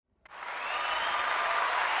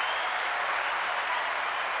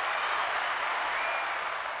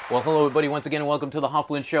Well, hello everybody once again and welcome to the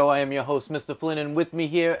Hofflynn Show. I am your host, Mr. Flynn, and with me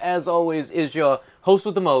here, as always, is your host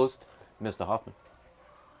with the most, Mr. Hoffman.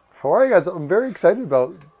 How are you guys? I'm very excited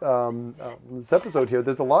about this episode here.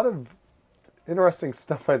 There's a lot of interesting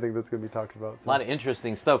stuff I think that's going to be talked about. So. A lot of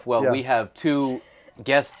interesting stuff. Well, we have two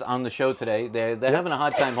guests on the show today. They're having a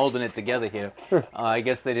hard time holding it together here. I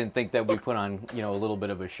guess they didn't think that we put on, a little bit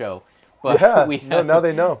of a show. But now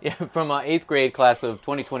they know. Yeah, from our 8th grade class of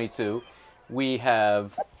 2022, we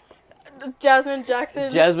have... Jazzmin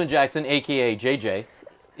Jackson. Jazzmin Jackson, a.k.a. JJ.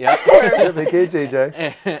 Yep. a.k.a.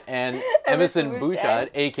 JJ. And Emersyn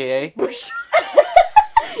Bouchard, a.k.a. Bouchard.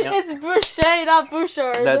 It's Boucher, not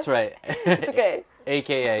Bouchard. That's right. It's okay.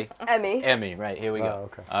 A.k.a. Emmy. Emmy, right. Here we go.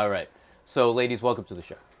 Oh, okay. All right. So, ladies, welcome to the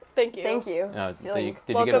show. Thank you. Thank you.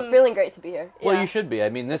 Feeling great to be here. Well, yeah. you should be. I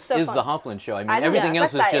mean, this is the Hofflynn Show. I mean, I everything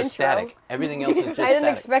else is just intro. static. Everything else is just static. I didn't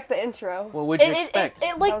expect the intro. Well, what'd you expect?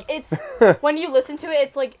 It's when you listen to it,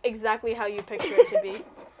 it's like exactly how you picture it to be.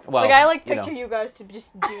 Well, like I picture you guys to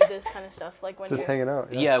just do this kind of stuff, like when just hanging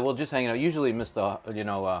out. Yeah, well, just hanging out. Usually,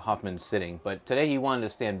 Mr. Hoffman's sitting, but today he wanted to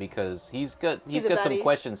stand because he's got some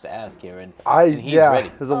questions to ask here, and he's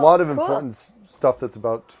ready. There's a lot of important stuff that's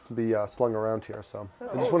about to be slung around here, so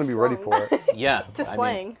I just want to be ready for it. Yeah, to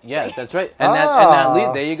slang. That's right.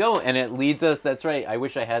 And there you go. And it leads us. That's right. I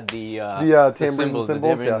wish I had the tambourine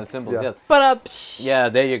symbols. Yeah. Yes. But yeah,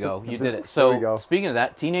 there you go. You did it. So speaking of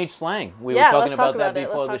that, teenage slang. We were talking about that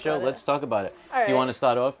before the show. Let's talk about it. Right. Do you want to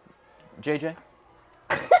start off, JJ?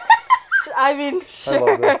 I mean, sure.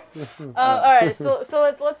 I love this. All right. So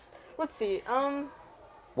let's see.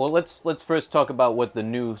 Well, let's first talk about what the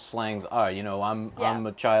new slangs are. I'm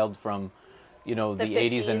a child from, the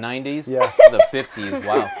 80s and 90s. Yeah. The 50s.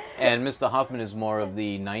 Wow. And Mr. Hoffman is more of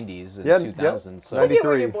the 90s and 2000s. So. What year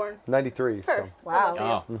were you born? 93. So.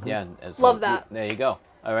 Wow. Oh, yeah. So love that. There you go.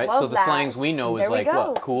 All right. Love so the that. slangs we know is like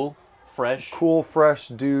what? Cool, fresh. Cool, fresh,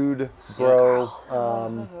 dude, bro,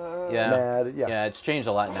 mad. Yeah, it's changed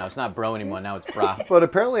a lot now. It's not bro anymore. Now it's brah. But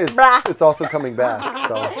apparently it's also coming back.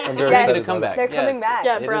 So I'm very excited to come back. They're coming back.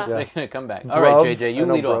 Yeah, it brah. is making a comeback. All right, JJ, you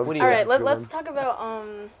lead off. What do you All right, let's talk about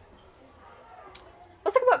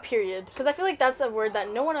let's talk about period, because I feel like that's a word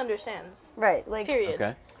that no one understands. Right, like period.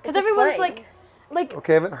 Okay. Because everyone's like.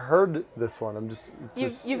 Okay, I haven't heard this one. I'm just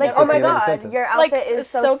you've like, oh my god, your outfit is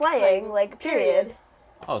so slang, like period.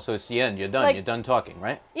 Oh, so it's the end. You're done. You're done talking,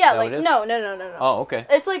 right? Yeah, like no. Oh, okay.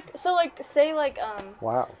 It's like say like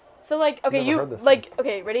Wow. So like okay, Never heard this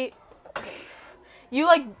okay, ready? You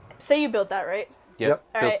say you built that, right? Yep.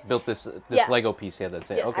 Right. Built this Lego piece here.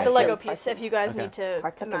 That's it. Yes, okay. the Lego piece. If you guys need to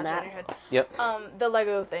Partook in imagine that. in your head. Yep. The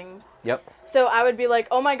Lego thing. Yep. So I would be like,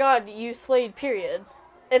 oh my god, you slayed. Period.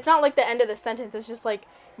 It's not like the end of the sentence. It's just like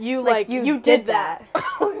you did that.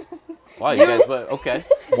 Wow, you guys, but okay.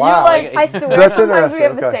 Wow. I swear, That's sometimes we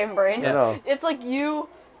have the okay. same brain. Yeah. It's like you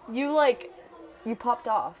popped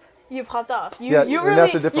off. You popped off. You and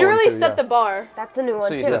that's a different really one too, set the bar. That's a new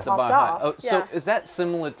one So too. you set the bar popped high. off. Oh, so is that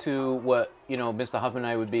similar to what Mr. Hoffman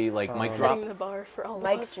and I would be like mic drop? Setting the bar for all of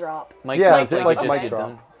Mic us. drop. Mic Yeah, drop, is it like like you a just mic get drop?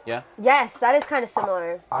 done? Yeah. Yes, that is kind of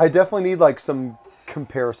similar. I definitely need like some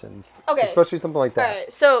comparisons. Okay. Especially something like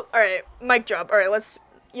that. All right, mic drop. All right,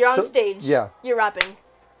 you're on stage. Yeah. You're rapping.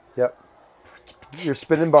 Yep. You're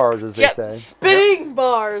spinning bars, as they say. Spitting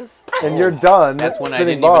bars. And you're done. That's when I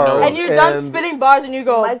spinning didn't even know. bars, And you're done spitting bars, and you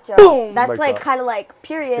go Mic drop. boom. That's Mic like drop. kind of like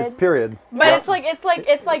period. It's period. But Yep.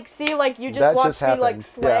 it's like see, like you just That watched just me like happened.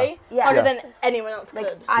 slay Yeah. harder Yeah. than anyone else Like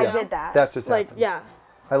could. I you know? did that. That just Like happened. yeah.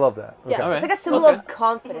 I love that. Okay. Yeah. All right. It's like a symbol of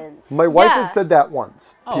confidence. My wife Yeah. has said that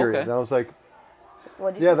once. Oh, Period. okay. And I was like,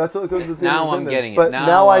 What'd you yeah, say? that's what it goes with the Now I'm independence. getting it. But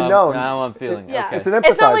now I know. Now I'm feeling it. Yeah. Okay. It's an emphasizer.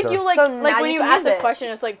 It's not like you like So now like when you you can ask use a it. question,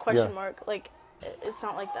 it's like question Yeah. mark. Like it's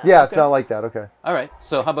not like that. Yeah, it's not like that. Okay. All right.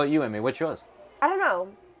 So how about you, Emmy? What's yours? I don't know.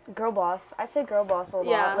 Girl boss. I say girl boss a lot.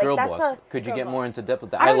 Yeah. Like Girl that's boss. a. Could you girl get more boss. into depth with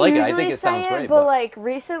that? I I don't like it. I usually think it say sounds great. but like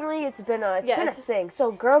recently it's been a it's a thing.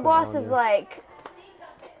 So girl boss on, is yeah. like.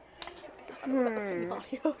 I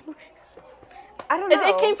don't know.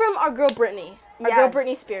 It came from our girl Britney. Our girl Yes.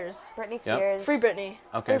 Britney Spears. Britney Spears. Free Britney.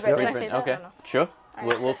 Okay. Free Britney. Can I say that? I Okay. don't know. Sure.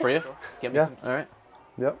 We'll free you. Get me Yeah. some. All right.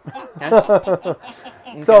 Yep.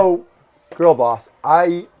 Okay. So, girl boss.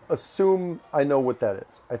 I assume I know what that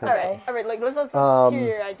is. I think so. All right. Like let's hear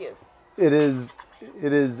your ideas. It is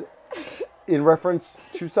in reference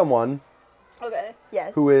to someone Okay.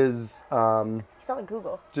 Yes. who is It's not like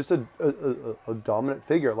Google. just a dominant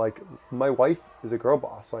figure. Like, my wife is a girl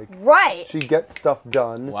boss. Like, Right. she gets stuff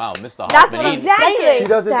done. Wow, Mr. That's Hoffman. what I'm he's- saying. Exactly. She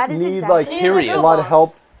doesn't That is need exactly. like She is a period. a girl lot of boss.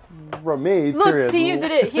 help from me. Look, period. see, you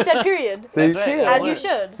did it. He said period. See? That's right. As you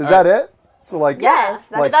should. Is that it? So like,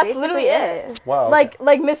 Yes, Like- that's literally basically it. wow.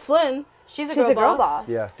 Like Miss Flynn, She's a girl boss.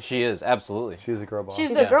 Yes. She is, absolutely. She's a girl boss.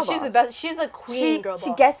 She's the girl boss. She's the best. She's the queen girl boss.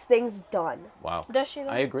 She gets things done. Wow. Does she, though?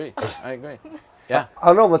 I agree. Yeah. I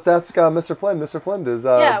don't know. Let's ask Mr. Flynn. Mr. Flynn,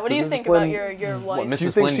 what do you think about your wife? What, Mrs. Do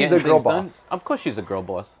you Flynn think she's a girl done? boss? Of course she's a girl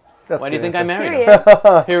boss. That's Why do you think I married Period.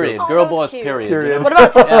 her? Period. Oh, Girl that was boss, cute. period. Period. You know? What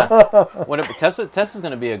about Tessa? What if Tessa's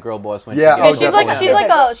going to be a girl boss when Yeah, she oh, gets she's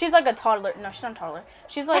definitely. she's like a toddler. No, she's not a toddler.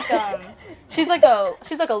 She's like she's like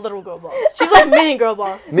a little girl boss. She's like mini girl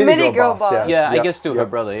boss. Mini girl boss. Yeah, I guess to her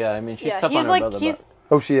brother. Yeah, I mean she's tough on her brother.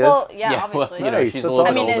 Oh, she is? Well, yeah, obviously. Well, you know, Nice, she's that's a little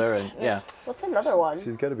awesome. bit older. And, yeah. What's another one?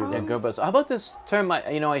 She's got to be Yeah, there. girl boss. How about this term? I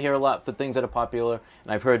hear a lot for things that are popular,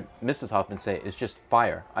 and I've heard Mrs. Hoffman say it's just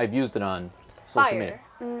fire. I've used it on social media.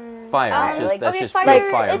 Fire. That's just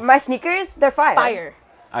pure fire. My sneakers, they're fire. Fire.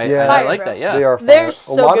 I Fire, like bro. that. Yeah. They are fire. They're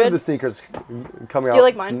so a lot good. of the sneakers coming out. Do you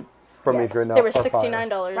like mine? From Yes. me right now. They were are fire.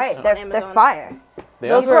 $69 Right, on they're Amazon. fire.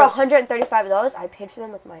 Those are. were $135. I paid for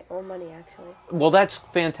them with my own money, actually. Well, that's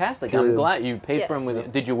fantastic. I'm Period. glad you paid for them.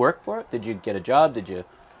 Did you work for it? Did you get a job? Did you?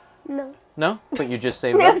 No. No, but you just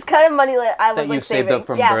saved It up. was kind of money I was That you like saved saving. up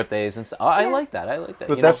from birthdays and stuff. Oh, I like that. But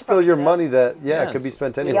You that's know, still your money that, it could be it's-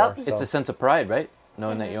 spent anywhere. Yep. So. it's a sense of pride, right?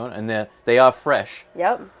 Knowing that you own, and they are fresh.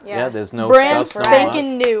 Yep. Yeah, there's no brand stuff, no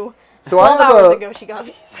spanking loss. new. So I 12 have hours a- ago she got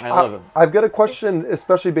these. I love it. I've got a question,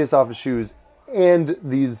 especially based off of shoes and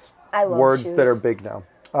these I love words shoes. that are big now.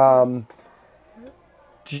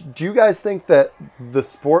 Do you guys think that the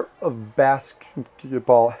sport of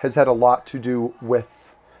basketball has had a lot to do with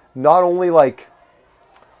not only like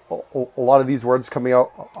a lot of these words coming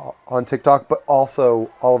out on TikTok, but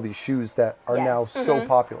also all of these shoes that are now so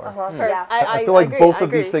popular? Yeah. I feel like both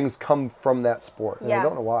of these things come from that sport, and I Yeah.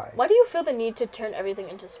 don't know why. Why do you feel the need to turn everything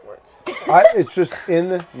into sports? It's just in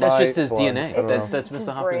That's my just his blood. DNA. I don't know. That's his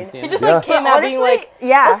Mr. Hoffman's brain. DNA. He just Yeah. like came But out being honestly, like,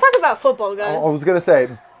 yeah. let's talk about football, guys. I was gonna say,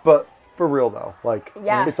 but for real though, like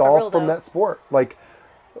Yeah, it's for all real, from though. that sport. Like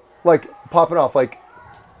popping off. Like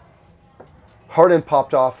Harden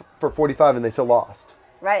popped off for 45 and they still lost.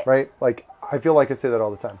 Right. Right? Like I feel like I say that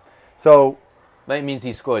all the time. So That means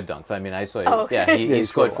he scored dunks. I mean, I saw. Oh, okay. Yeah, he he scored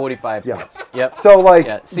scored a lot. 45 Yeah. points. Yep. so like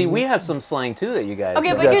Yeah. See, we have some slang too that you guys. Okay,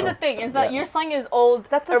 don't. but here's Exactly. the thing: is that your slang is old,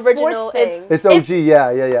 That's a original. sports thing. it's OG.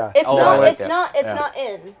 Yeah. It's Oh, not. I like It's that. not. It's Yeah. not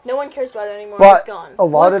in. No one cares about it anymore. But It's gone. a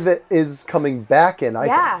lot of it is coming back in. I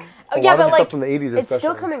Yeah. think. Oh, A yeah, lot but of the stuff like from the 80s, It's especially.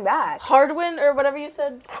 still coming back. Hardwin or whatever you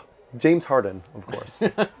said. James Harden, of course.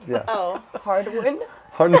 Yes. Oh, Hardwin.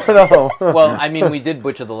 Harden. No. Well, I mean, we did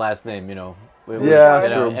butcher the last name. You know. Yeah,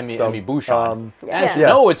 true. Emmy So, Bouchard. Yeah.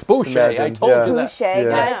 No, it's Boucher. Imagine. I told you that. Boucher,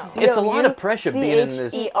 Yeah. guys. It's a lot of pressure being in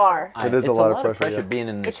this. Boucher. It is a It's lot of pressure, yeah. being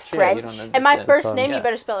in this It's chair. You French. don't and my understand. first name, Yeah. you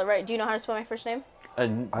better spell it right. Do you know how to spell my first name? I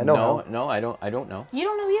know how. No, I don't know. You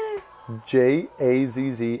don't know either.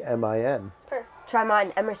 Jazzmin. Per. Try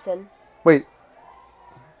mine, Emersyn. Wait,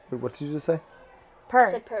 what did you just say? I Per.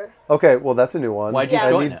 said per. Okay, well that's a new one. Why'd you I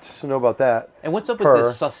shorten need it? to know about that. And what's up Per. with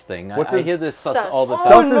this sus thing? What I does- hear this sus Sus. all the Oh, time.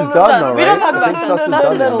 Sus no, is no, done sus. now, We right? don't talk I about think sus. Sus is Sus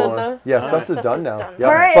done is now. done. Yeah, Sus sus is Sus done is now. done. Yeah,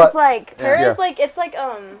 Per but is like, Per Yeah. is like it's like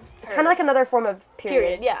it's kind of like another form of period.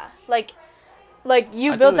 period. Yeah, like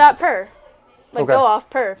you I build do it. that per. Like Okay. go off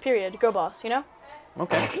per period. Girl boss. You know.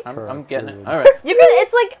 Okay, I'm getting it. period. All right. You can.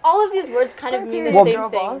 It's like all of these words kind of mean the Well, same girl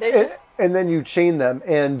thing. boss. They're just and then you chain them,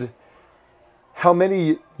 and how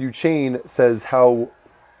many you chain says how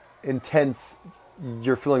intense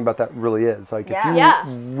your feeling about that really is. Like if you Yeah.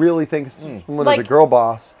 really think someone is a Like- girl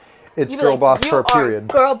boss, it's you'd be girl like, boss you per are period.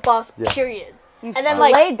 Girl boss. Yeah. Period. You And then,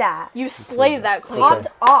 like, slayed that. You slayed that queen. Okay. Popped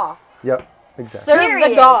off. Yep, exactly. Serve the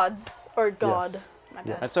Period. gods or God. Yes. My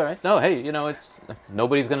bad. That's all right. No, hey, you know, it's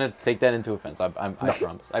nobody's gonna take that into offense. I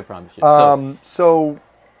promise. I promise you. So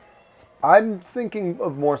I'm thinking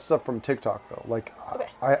of more stuff from TikTok though. Like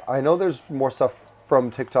Okay. I know there's more stuff from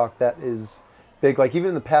TikTok that is big. Like even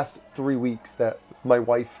in the past 3 weeks that my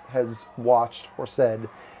wife has watched or said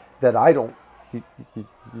that I don't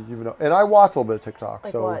even know. And I watch a little bit of TikTok.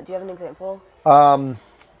 Like so what? Do you have an example?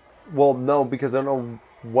 well, no, because I don't know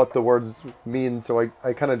what the words mean, so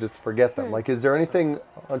I kind of just forget them. Like, is there anything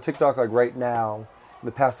on TikTok like right now, in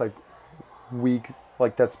the past like week,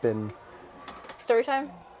 like that's been Story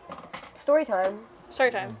time. Story time.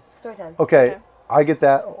 Story time. Story time. okay? Okay. I get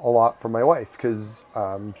that a lot from my wife because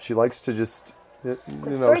she likes to just, you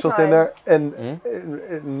know, story she'll stand time. there and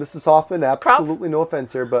Mrs. Hoffman, absolutely no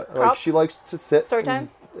offense here, but like Crop. she likes to sit Story time.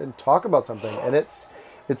 and talk about something, and it's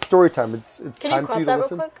story time. It's Can time you for crop you to that real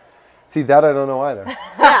listen. quick? See, that I don't know either.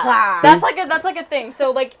 Yeah, that's like a thing.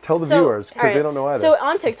 So like Tell the so- viewers, 'cause alright. they don't know either. So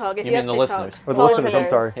on TikTok, if You you, mean have the TikTok, listeners. Or the follow listeners, I'm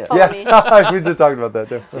sorry. Yeah. Follow Yes, me. we just talked about that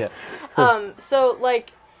too. Yeah.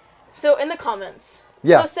 So in the comments.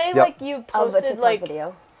 Yeah, So say yep. like you Of a posted TikTok like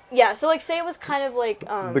video. Yeah, so like say it was kind of like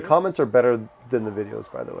the comments are better than the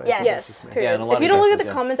videos, by the way. Yes. Period. Yeah, and a lot if you of don't look at cases,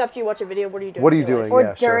 the comments after you watch a video, what are you doing? What are you doing? Or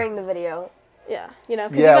Yeah, sure. during the video. Yeah, you know,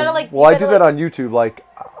 'cause Yeah, you gotta like. well, I do that on YouTube. Like,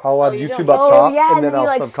 I'll have you YouTube don't? up top, yeah, and then and I'll you,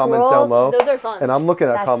 like, have comments scroll. down low. Those are fun. And I'm looking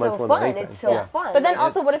at That's comments so more fun. than anything. It's so fun. But then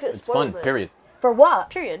also, what if it It's spoils fun, it? period. For what?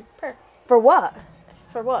 Period. For what?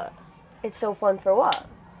 For what? It's so fun for what?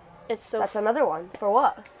 It's so. That's another one. For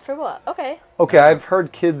what? For what? Okay. Okay, I've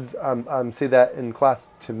heard kids say that in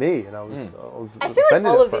class to me, and I was I say like offended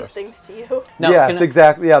all at of these first. things to you. Now, Yes, can I-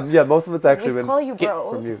 exactly. Yeah. Most of it's actually We been call you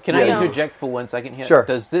bro. from you. Can Yeah. I interject for 1 second here? Sure.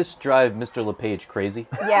 Does this drive Mr. LePage crazy?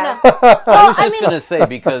 Yeah. I was just gonna say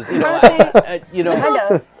because you know, Kind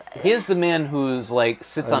of. here's the man who's like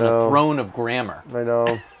sits I on a know. throne of grammar, I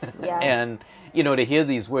know. Yeah. and to hear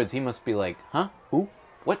these words, he must be like, huh, who,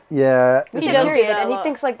 what? Yeah. He He says does period, that a and he lot.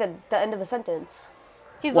 thinks like the end of a sentence.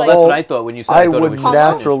 He's Well, like, that's what I thought when you said. I thought it would was just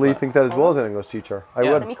naturally English, but- think that as well as an English teacher. I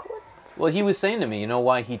Yeah. would. Semicolon? Well, he was saying to me, you know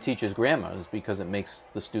why he teaches grammar is because it makes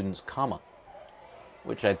the students comma,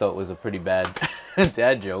 which I thought was a pretty bad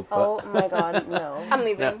dad joke. But, Oh my god, no. I'm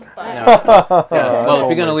leaving. Bye. yeah. Well, if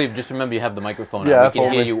you're gonna leave, just remember you have the microphone. Yeah, on. if We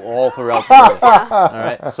can hear only. you all throughout the day. All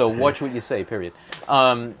right. So watch what you say. Period.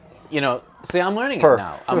 See, I'm learning Per. it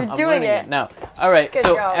now. I'm doing learning it. it now. All right. Good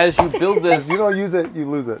so job. as you build this, If you don't use it, you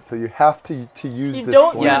lose it. So you have to use You this.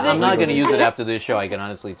 don't slang. use yeah, it, I'm not going to use use it. it after this show. I can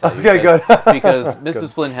honestly tell you. Okay, good. Because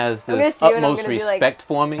Mrs. Flynn has I'm gonna this see you and I'm utmost gonna be like, respect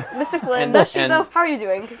for me. Mr. Flynn, And- does she and- though? How are you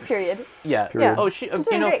doing? Period. Yeah. Period. Oh, I'm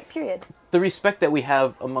doing great. Period. the respect that we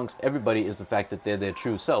have amongst everybody is the fact that they're their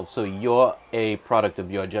true self. So you're a product of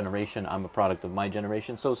your generation. I'm a product of my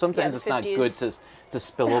generation. So sometimes the it's not 50s. good to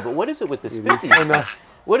spill over. What is it with this 50s?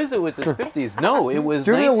 What is it with this 50s? No, it was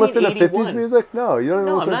Do you even listen to 1981. 50s music? No, you don't even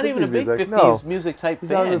No, I'm listen not to 50s even a big music. 50s No. music type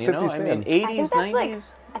He's not fan. even a You know, 50s I fan. mean, I think 80s, that's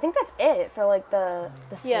 90s. I think that's it for like the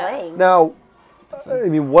Yeah. slang. Now, I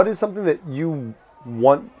mean, what is something that you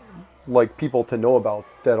want like people to know about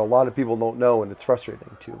that a lot of people don't know, and it's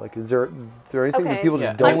frustrating too? Like, is there anything that Okay. people Yeah,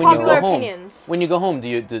 just like don't when you know? Unpopular go home, opinions. when you go home,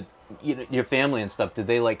 do your family and stuff, did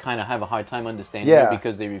they like kind of have a hard time understanding Yeah. it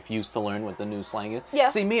because they refuse to learn what the new slang is? Yeah.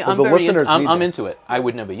 See, me, Well, I'm the very listeners need I'm this. into it. I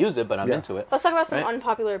would never use it, but I'm Yeah. into it. Let's talk about some Right.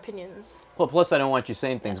 unpopular opinions. Well, plus I don't want you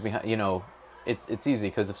saying things behind. It's easy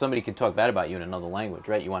because if somebody can talk bad about you in another language,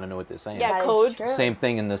 right? You want to know what they're saying. Yeah, That is code. true. Same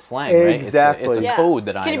thing in the slang, right? Exactly. It's a Yeah. code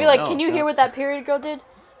that I Can you be don't like, know, can you know? hear what that period girl did?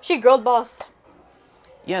 She grilled boss.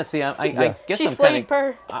 Yeah, see, I Yeah. guess She I'm slayed kind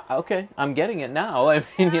per. of okay. I'm getting it now. I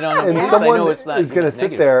mean, at And least I someone know it's not. is going to sit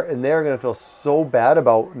negative. there and they're going to feel so bad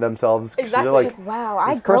about themselves. 'Cause Exactly. They're like, Like, wow,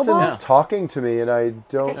 I this girl person's boss. talking to me and I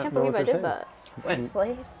don't I can't know believe what I they're did saying. that.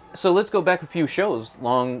 Slade. So let's go back a few shows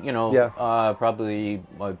long, Yeah. probably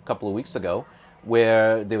a couple of weeks ago,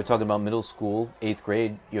 where they were talking about middle school, 8th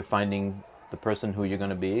grade. You're finding the person who you're going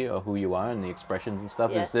to be or who you are and the expressions and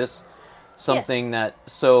stuff. Yeah. Is this something that?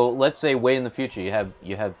 So let's say way in the future you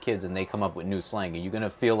have kids and they come up with new slang. Are you going to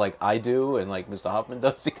feel like I do and like Mr. Hoffman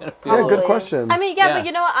does? You're going to feel Yeah, Probably. good question. I mean, yeah, Yeah. but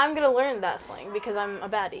you know what? I'm gonna learn that slang because I'm a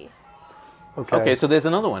baddie. okay. So there's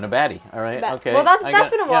another one, a baddie. All right. Okay. Well, that's I that's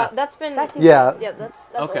got- been a while. yeah. That's been. That's Yeah. Yeah, that's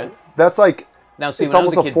Okay. old. That's like, Now see, it's when I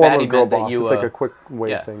was almost a a kid, form baddie of girl meant that boss. you. It's like a quick way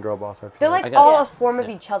yeah. of saying girl boss. I feel They're like. like I got all it. a form of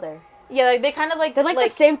Yeah. each other. Yeah, like, they kind of like. They're like the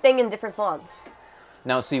same thing in different fonts.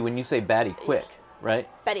 Now see, when you say baddie quick, right?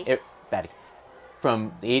 Betty. Baddie.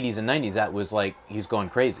 From the 80s and 90s, that was like he's going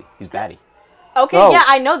crazy. He's baddie. Okay, Oh, yeah,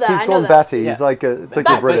 I know that. He's I know going that. Batty. Yeah. He's like it's like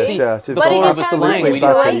Batsy. the British. See, Yeah. So the if form you of a have slang, something we like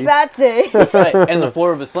don't- Batty, That's it. Right. And the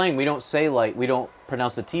 4 of a slang, we don't say like we don't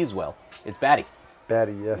pronounce the T's well. It's baddie.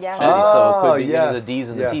 Batty, yes. Yeah. Baddie. So it could be yes, the D's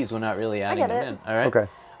and the yes. T's. We're not really adding get them it. in. All right. Okay.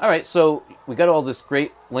 All right. So we got all this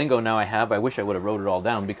great lingo now. I wish I would have wrote it all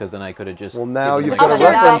down because then I could have just. Well, now given, you've like, got a I'll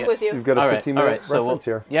share it off reference. with you. You've got a All right. 15-minute All right. So reference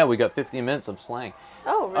here. yeah, we got 15 minutes of slang.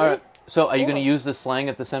 Oh, really? All right. So are you going to use this slang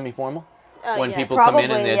at the semi-formal when yeah. people come in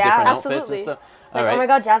Probably, their yeah. different Absolutely. outfits and stuff? Like, All right. oh my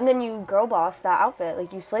god, Jazzmin, you girl boss that outfit.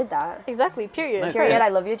 Like, you slayed that. Exactly. Period. Nice. Period, Yeah. I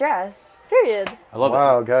love your dress. Period. I love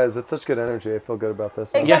Wow, guys, that's such good energy. I feel good about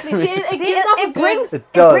this. Exactly. Yeah. See, it See, gives off a it good. brings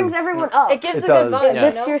It does. brings everyone up. It gives It a does. good vibe. It Yeah.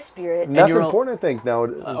 lifts You know? your spirit. And that's you're all- important, I think, now,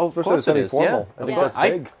 Of especially course the it is. semi-formal. Yeah. I think Yeah. that's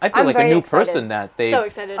big. I feel I'm like a very new excited. person that they. So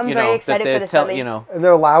excited. I'm you very know, excited that for they the tell, semi. you know. And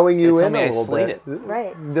they're allowing you They tell in me a I little slayed bit. it.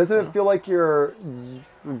 Right. Doesn't it feel like you're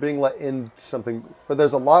being let into something? But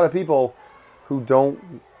there's a lot of people who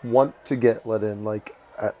don't want to get let in. Like,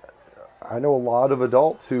 I know a lot of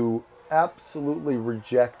adults who absolutely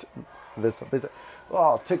reject this stuff. They say,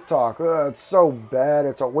 "Oh, TikTok, it's so bad.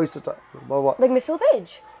 It's a waste of time." Blah blah. Like Mr.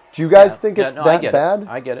 LePage. Do you guys Yeah. think Yeah, it's no, I that get bad? It.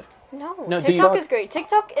 I get it. No. No, do you- TikTok is great.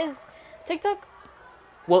 TikTok.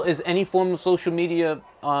 Well, is any form of social media?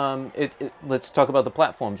 Let's talk about the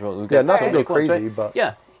platforms. We've got Yeah, not to so go many forms, crazy, right? but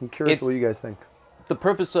yeah, I'm curious It's- what you guys think. the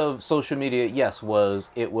purpose of social media, yes,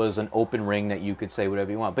 it was an open ring that you could say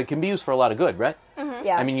whatever you want, but it can be used for a lot of good, right? Mm-hmm.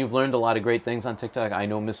 Yeah. I mean, you've learned a lot of great things on TikTok. I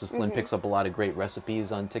know Mrs. Flynn picks up a lot of great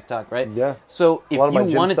recipes on TikTok, right? Yeah. So if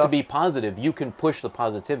you want it to be positive, you can push the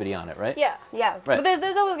positivity on it, right? Yeah. Yeah. But Right.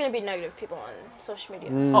 there's always going to be negative people on social media.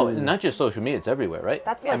 Oh, not just social media; it's everywhere, right?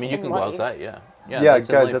 That's I mean, you in can life. go outside, yeah. Yeah, in guys,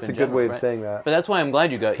 life that's in a good way general, of saying that. But that's why I'm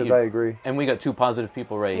glad you got. Because I agree. And we got two positive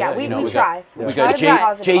people right Yeah, here. we try. We try got to be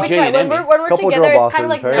positive. JJ and When Emmy. we're Couple of together, girl it's kind of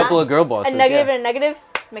like bosses, right? math. Couple of girl bosses. A negative yeah. and a negative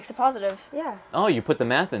makes it positive. Yeah. Oh, you put the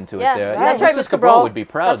math into Yeah, it there. right. That's right, Mrs. Mr. Cabral Cabral. would be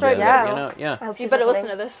proud. That's right, there, Mr. you know, yeah. I hope You she's better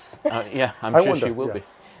listening. listen to this. Yeah, I'm I sure wonder, she will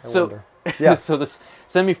yes. I be. So, wonder. Yeah. so this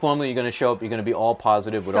semi-formal, you're going to show up. You're going to be all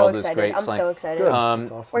positive with So all this excited. great I'm slang. so excited. Good. Um,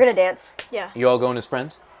 That's awesome. We're gonna dance. Yeah. You all going as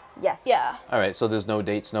friends? Yes. Yeah. All right. So there's no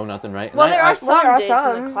dates, no nothing, right? Well, And there I- are some there are dates in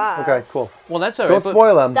some. the class. Okay, cool. Well, that's all right. Don't but-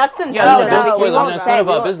 spoil them. That's in Yeah, No, no, don't no, spoil we it. won't That's say, none of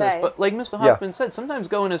we our won't business. say. But like Mr. Yeah. Hoffman said, sometimes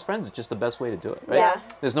going as friends is just the best way to do it, right? Yeah.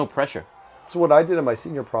 There's no pressure. That's what I did at my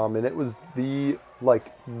senior prom, and it was the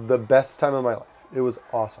best time of my life. It was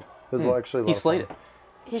awesome. It was actually a lot He of slayed fun. it.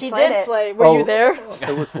 He slayed did it. slay. Were Oh. you there?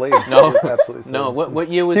 It was slayed. No. It was absolutely slayed. No, what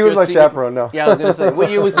year was He your was my senior- chaperone, no. Yeah, I was going to say, what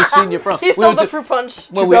year was your senior prom? He We sold were the ju- fruit punch.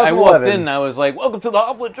 Well, I walked 2011. in and I was like, welcome to the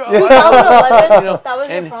Hofflynn show. That was 11. You know, That was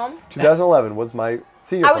your and- prom. 2011 was my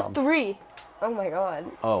senior I was prom. 3. Oh my god.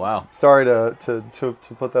 Oh, wow. Sorry to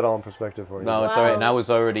put that all in perspective for you. No, it's all right. And I was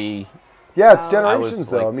already, Yeah, it's Wow. I was generations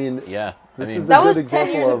though. like- I mean, yeah. this I mean, is That a was good 10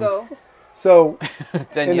 example years of. ago. So,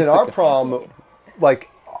 10 and years in our ago. prom, like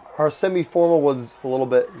our semi-formal was a little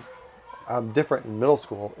bit different in middle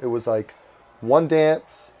school. It was like one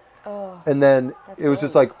dance, Oh. and then it was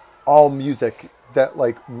just like all music that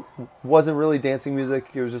like wasn't really dancing music.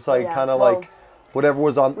 It was just like Yeah. kind of Well, like whatever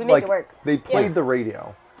was on. we make like it work. they played Yeah. the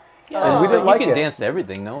radio. Oh. And we didn't You like can it. dance to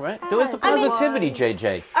everything, though, right? There was a I mean- positivity,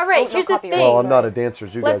 JJ. All right, no here's the copyright. thing. Well, I'm not a dancer,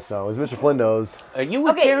 as you Let's- guys know, as Mr. Flynn knows. You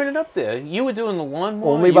were Okay. tearing it up there. You were doing the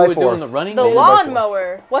lawnmower. Only you by were doing force. the running. The Only man. by force.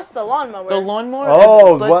 lawnmower. What's the lawnmower? The lawnmower.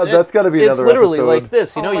 Oh, But well, that's gotta be It's another literally episode. like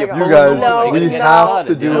this. You know, Oh my you're God. You pulling guys, the lawnmower No, we to get have started,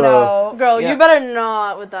 to you do know? a. No. Girl, Yeah. you better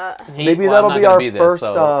not with that. Maybe Well, I'm that'll not be gonna our be there, first.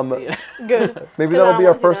 so- Good. Maybe 'Cause that'll I be don't our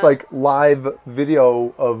wanna see first that. like live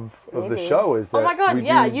video of the Maybe. show. Is that Oh my God, we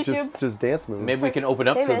yeah, do YouTube. just dance moves. Maybe we can open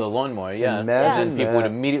up to the Famous. lawnmower, yeah. Imagine And then people would that.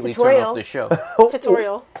 immediately turn Tutorial. off the show.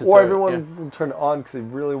 Tutorial. Or everyone yeah. would turn it on because they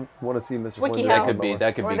really want to see Mr. Flynn. Wiki do how. That could be lawnmower.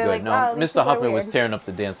 that could Or be they're good. like, No, wow, these Mr. people are Hoffman was weird. tearing up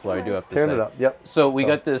the dance floor. I do have to Tearing say. it up. Yep. So we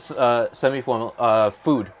got this semi-formal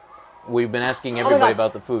food. We've been asking my everybody God.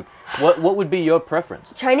 about the food. What would be your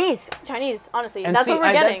preference? Chinese. Chinese, honestly. And that's see, what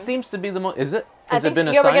we're getting. that seems to be the most. Is it? I Has it think been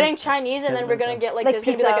so. a Yeah, we're sign? getting Chinese, and then we're gonna get like Like there's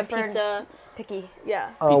gonna be like a pizza for- pizza. Picky. Yeah.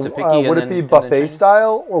 Pizza picky would and it then- be and then buffet Chinese?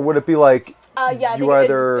 style or would it be like? Yeah. I You think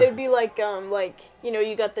either- it'd be like you know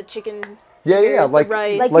you got the chicken. Yeah, fingers, the like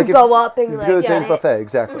rice. Like, Like you if- go up and If like. you go to yeah. Chinese buffet,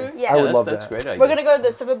 exactly. Mhm. Yeah. I would that's, love that's that. great idea. We're gonna go to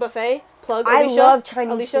the Civic Buffet. Plug I Alicia. love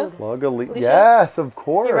Chinese Alicia. food. Plug Alicia? Yes, of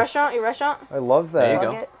course. Your restaurant. I love that. There you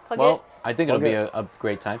Plug go. it. Plug Well, it. I think it'll Plug be it. a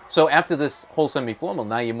great time. So after this whole semi-formal,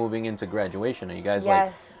 now you're moving into graduation. Are you guys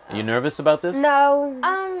Yes. like? Are you nervous about this? No.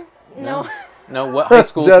 No. No. What high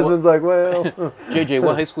school? Jasmine's like, well, JJ,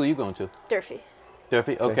 what high school are you going to? Durfee.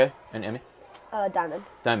 Durfee. Okay. And Emmy? Diamond.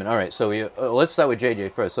 Diamond. All right. So let's start with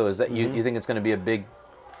JJ first. So is that Mm-hmm. you think it's going to be a big?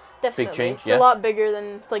 Definitely. change, It's yeah? a lot bigger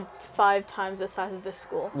than it's like 5 times the size of this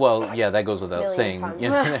school. Well, yeah, that goes without Million saying. times. Yeah,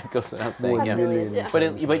 that goes without saying. One Yeah. million. Yeah. But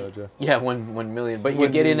times, Roger. yeah, 1 million. But you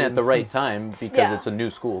 1 get in million. at the right time because Yeah. it's a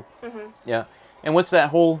new school. Yeah. And what's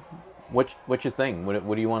that whole? What's your thing?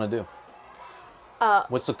 What do you want to do?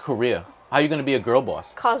 What's the career? How are you going to be a girl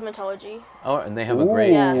boss? Cosmetology. Oh, and they have a Ooh,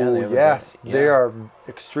 great. Yeah. Yeah, they have a yes, great- they yeah. are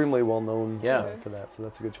extremely well known Yeah. for that, so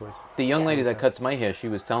that's a good choice. The young lady that cuts my hair, she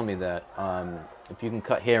was telling me that if you can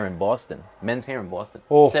cut hair in Boston, men's hair in Boston,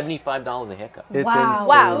 Oh. $75 a haircut. It's Wow. insane.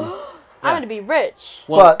 Wow. I'm Yeah. gonna be rich.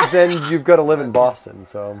 Well, But then you've got to live in Boston,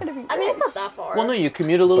 so I mean, it's not that far. well, no, you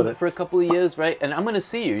commute a little But bit for a it's- couple of years, right? And I'm going to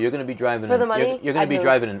see you. You're going to be driving For the you're money, going to I'd be move.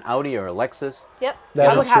 driving an Audi or a Lexus. Yep. that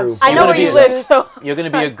I is would have true. so I You're know gonna where be you a- live, so You're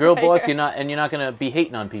going to be a girl boss. You're not going to be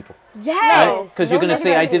hating on people. Yes. Because you're going to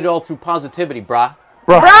say, I did it all through positivity, brah.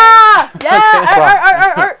 Bruh. ah,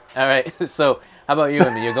 yeah. All right. So how about you,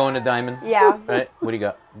 Emmy? You're going to Diamond, Yeah. right? What do you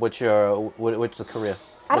got? What's the career?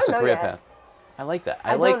 I What's don't the know career yet. path? I like that.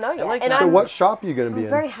 I don't know yet. I like And that. So I'm- what shop are you going to be I'm in?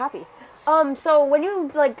 very happy. So when you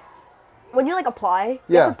apply, you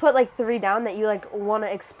Yeah. have to put like 3 down that you like want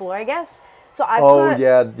to explore, I guess. So I Oh put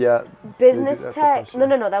yeah. business They do that tech.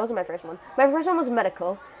 professionally. No, that wasn't my first one. My first one was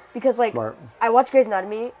medical because like Smart. I watched Grey's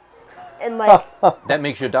Anatomy, and like That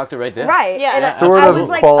makes you a doctor right there. right, Yeah. and Sort I of was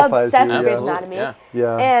like qualifies obsessed you, with Grey's yeah. Anatomy, Yeah.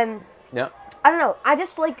 Yeah. and Yeah. I don't know. I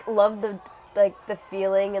just like love the like the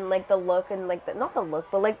feeling and like the look and like the not the look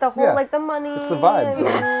but like the whole like the money. It's the vibe.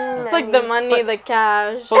 It's like the money, the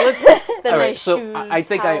cash, But let's, the all right, nice so shoes. I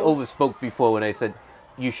think I house. overspoke before when I said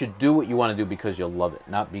you should do what you want to do because you'll love it,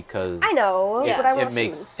 not because I know, Yeah. but I want it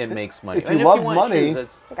makes shoes. it makes money. If And you love want money- shoes,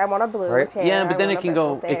 that's- Like I want a blue Right? pair. yeah, but then I it want can a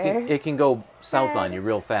go purple pair. it can go south on you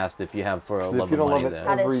real fast if you have for a 'Cause love if you of don't money love it there.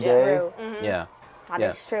 That every is day. true. Yeah. That Yeah.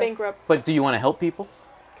 is true. Bankrupt. But do you want to help people?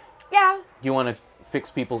 Yeah. You want to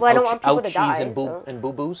fix people's Well, I don't want people to ouchies die, and so-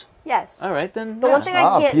 boo-boos? Yes. All right, then. The yeah. one thing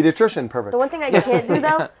I can't. Pediatrician, perfect. The one thing I can't do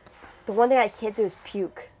though. The one thing I can't do is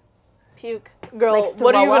puke. Puke. Girl, Like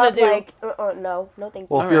what are you throw gonna up, do? Like, no, thank you.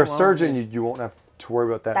 Well, if All you're right, a well, surgeon, yeah. you won't have to worry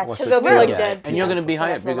about that. That's unless true. it's They'll be like real. dead And you're going to be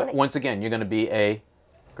That's hired. my money. Once again, you're going to be a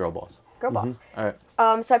girl boss. Girl boss. All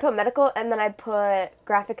right. So I put medical, and then I put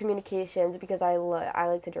graphic communications because I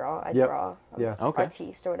like to draw. I Yep. draw. I'm Yeah. an Okay.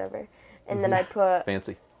 artiste or whatever. And then I put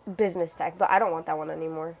Fancy. business tech, but I don't want that one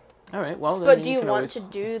anymore. All right. Well, then But do you can want always- to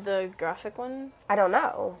do the graphic one? I don't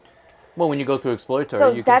know. Well, when you go through exploratory, So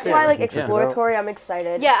you can that's say why it. like Yeah. exploratory, I'm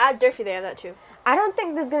excited. Yeah, at Durfee they have that too. I don't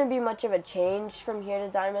think there's gonna be much of a change from here to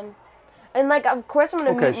Diamond. And like, of course, I'm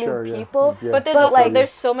gonna Okay, meet sure, new yeah. people. Yeah. But there's But, also like-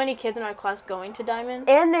 there's so many kids in our class going to Diamond.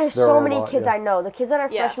 And there's There so are a many lot, kids yeah. I know. The kids that are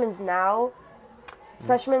Yeah. freshmen now,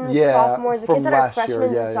 freshmen, Yeah, sophomores, the from kids that are last year,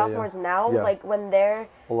 freshmen yeah, and yeah, sophomores now, Yeah. like when they're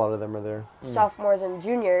A lot of them are there. sophomores and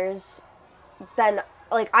juniors, then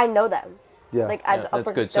like I know them. Yeah. Like as Yeah, that's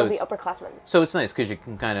upper, good. So they'll be it's- upperclassmen. So it's nice because you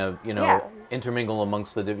can kind of, Yeah. intermingle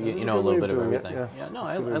amongst the, It's you a know, a good way little of bit of doing it, everything. yeah. No, It's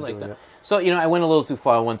I a good way of like doing that. it. So, I went a little too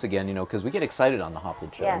far once again, because we get excited on the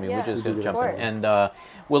Hofflynn show. Yes. I mean, Yeah. we're just We going to do, jump of in. course. And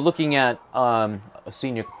we're looking at a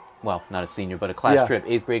senior, well, not a senior, but a class Yeah. trip,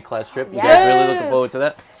 8th grade class trip. You Yes. guys really looking forward to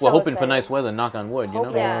that? So We're hoping for excited. nice weather, knock on wood, you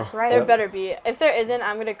know? Yeah, Right. there better be. If there isn't,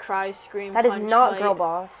 I'm gonna cry, scream. That is punch, not bite. girl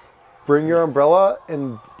boss. Bring your umbrella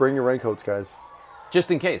and bring your raincoats, guys,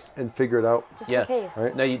 Just in case. and figure it out. Just Yeah. in case.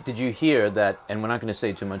 Right. Now, did you hear that, and we're not going to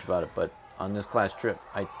say too much about it, but on this class trip,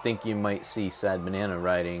 I think you might see Sad Banana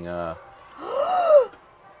riding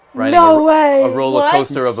No way. a roller What?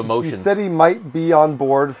 coaster of He emotions. said he might be on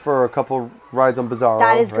board for a couple rides on Bizarro.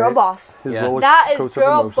 That is girl right? boss. His Yeah. roller That is coaster of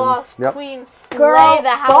girl emotions. boss Yep. queen. Slay Girl the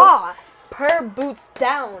house. boss. Per boots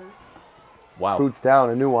down. Wow. Boots down,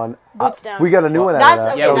 a new one. Boots down. We got a new one out That's of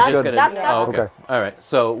that. okay, Yeah, that we was that's- just good. got that's- Oh, okay. Okay. All right.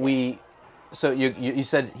 So you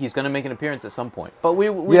said he's going to make an appearance at some point, but we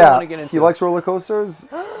don't Yeah, want to get into he likes roller coasters.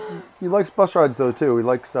 He likes bus rides though too. He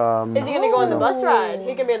likes. Is he gonna go on the you know. bus ride?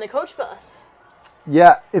 He can be on the coach bus.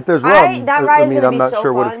 Yeah, if there's room. That ride I is mean, gonna I'm be not so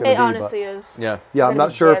sure what it's fun. going It to be. honestly is. Yeah. Yeah, I'm gonna not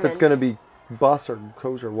be sure if it's jamming. going to be bus or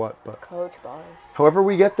coach or what, but Coach boss. however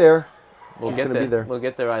we get there, We'll he's get gonna there. be there. We'll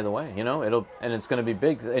get there either way. And it's going to be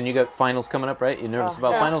big. And you got finals coming up, right? You nervous Oh,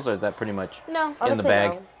 about yeah. finals, or is that pretty much No, in the Honestly,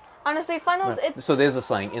 bag? no. honestly, finals. It's So there's a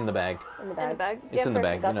slang in the bag. In the in bag. the bag. It's in the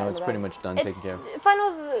bag. got that in It's the pretty bag. much done, It's taken care of.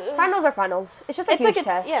 finals. Finals are finals. It's just a It's huge like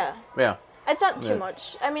test. yeah. Yeah. It's not too Yeah.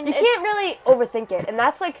 much. I mean, You it's, can't really overthink it, and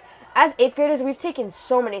that's like, as 8th graders, we've taken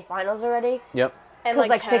so many finals already. Yep. and Because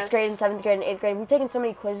like 6th tests. grade and 7th grade and 8th grade, we've taken so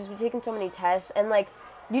many quizzes, we've taken so many tests, and like,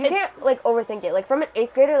 you can't like overthink it. Like from an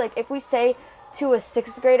 8th grader, like if we say to a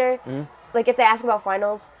 6th grader, like if they ask about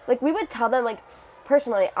finals, like we would tell them like,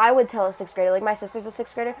 personally, I would tell a 6th grader, like my sister's a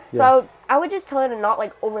 6th grader, so Yeah. I would just tell her to not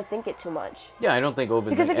like overthink it too much. Yeah, I don't think overthink.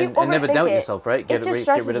 Because if you and never overthink doubt it, yourself, right? it Get just rid of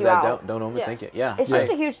stresses that you out. doubt. Don't overthink it. Yeah. It's just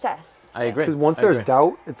a huge test. I agree. because once I there's agree.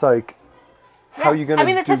 doubt, it's like, how are you going I to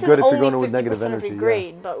mean, the do test is good if you're only going with negative 50% of energy? your Yeah.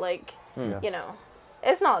 grade, but like, Hmm. you know,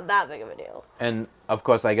 it's not that big of a deal. And of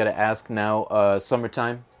course, I got to ask now.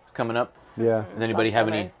 Summertime coming up. Yeah. Does anybody Love have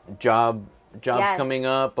any jobs Yes. coming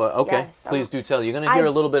up? Okay, Yes. please do tell. You're gonna hear I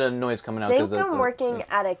a little bit of noise coming out I because think I'm working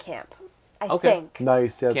at a camp. I Okay. think.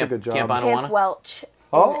 Nice. Yeah, it's a Camp- good job. Camp on- Camp Awana? Welch.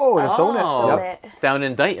 Oh, in Assonet. Oh. Yep. down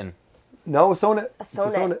in Dayton. No, Assonet. It's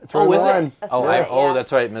Assonet. Assonet. It's Oh, right on is the it? line. Oh, Yeah.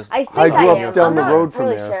 that's right, Miss. I think I grew am. up down I'm the not road from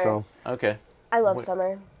really there, sure. so Okay. I love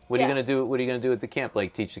summer. What are you Yeah. gonna do? What are you gonna do at the camp?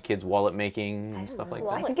 Like teach the kids wallet making and stuff like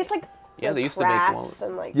I that. think it's like Yeah, they used to make crafts wallets.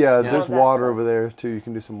 and like yeah, Yeah. there's all that water stuff. over there too. You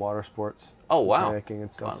can do some water sports. Oh wow. Kayaking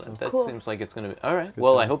and stuff. Wow, so. that Cool. seems like it's gonna be all right. good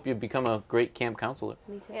Well, I time. hope you become a great camp counselor.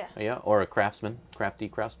 Me too. Yeah. Yeah, or a crafty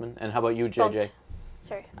craftsman. And how about you, JJ? Both.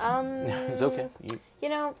 Sorry. It's okay. You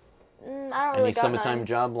know, I don't Any really got summertime none.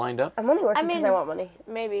 job lined up? I'm only working I because mean- I want money.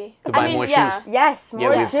 Maybe. To buy I mean, more yeah. shoes. Yes, Yeah, more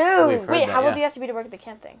we've shoes. heard Wait, that, how old yeah. do you have to be to work at the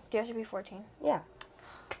camp thing? Do you have to be 14? Yeah.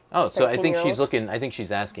 Oh, so I think 13-year-old. she's looking. I think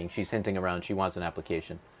she's asking. She's hinting around. She wants an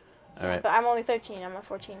application. All right. But I'm only 13. I'm not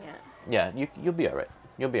 14 yet. Yeah, you'll be all right.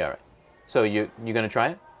 You'll be all right. So you gonna try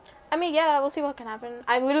it? I mean, yeah, we'll see what can happen.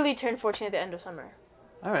 I literally turned 14 at the end of summer.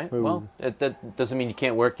 All right. Ooh. Well, that doesn't mean you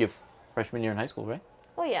can't work your freshman year in high school, right?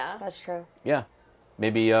 Well, yeah. That's true. Yeah.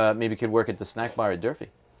 Maybe you could work at the snack bar at Durfee.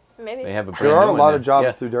 Maybe. They have a brand There are new a one lot there. of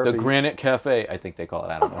jobs through Durfee. The Granite Cafe, I think they call it.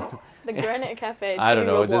 I don't know. The Granite Cafe. I don't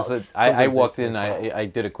know. Roblox. I walked in. I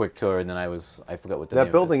did a quick tour, and then I forgot what the name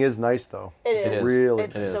That building is nice though. It is. Really,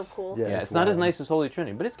 It's it is. so cool. Yeah, it's not as nice as Holy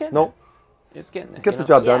Trinity, but it's getting Nope. there. It's getting there. Gets you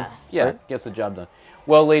the know? job done. Yeah, right? gets the job done.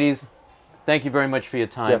 Well, ladies, thank you very much for your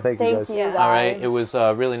time. Yeah, thank you guys. Thank you, guys. All right, it was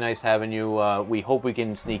really nice having you. We hope we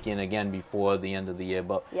can sneak in again before the end of the year,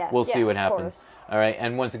 but Yes. we'll see Yeah, what of happens. course. All right,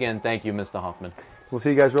 and once again, thank you, Mr. Hoffman. We'll see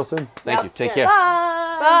you guys real soon. Thank you. Take care.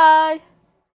 Bye.